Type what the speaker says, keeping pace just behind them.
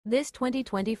This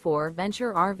 2024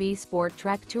 Venture RV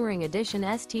SportTrek Touring Edition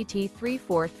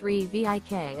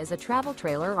STT343VIK is a travel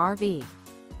trailer RV.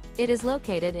 It is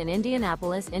located in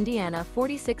Indianapolis, Indiana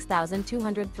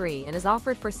 46203 and is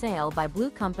offered for sale by Blue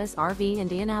Compass RV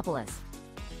Indianapolis.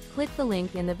 Click the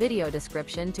link in the video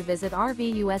description to visit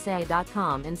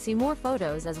RVUSA.com and see more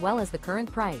photos as well as the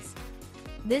current price.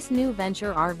 This new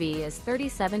Venture RV is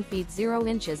 37 feet 0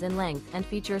 inches in length and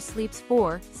features sleeps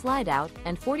 4, Slideout,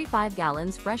 and 45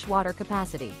 gallons fresh water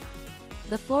capacity.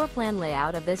 The floor plan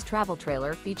layout of this travel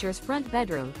trailer features front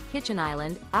bedroom, kitchen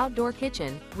island, outdoor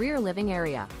kitchen, rear living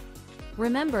area.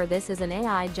 Remember, this is an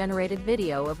AI-generated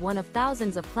video of one of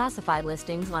thousands of classified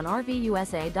listings on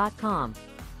RVUSA.com.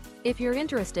 If you're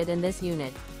interested in this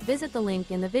unit, visit the link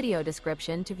in the video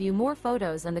description to view more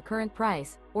photos and the current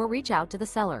price, or reach out to the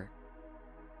seller.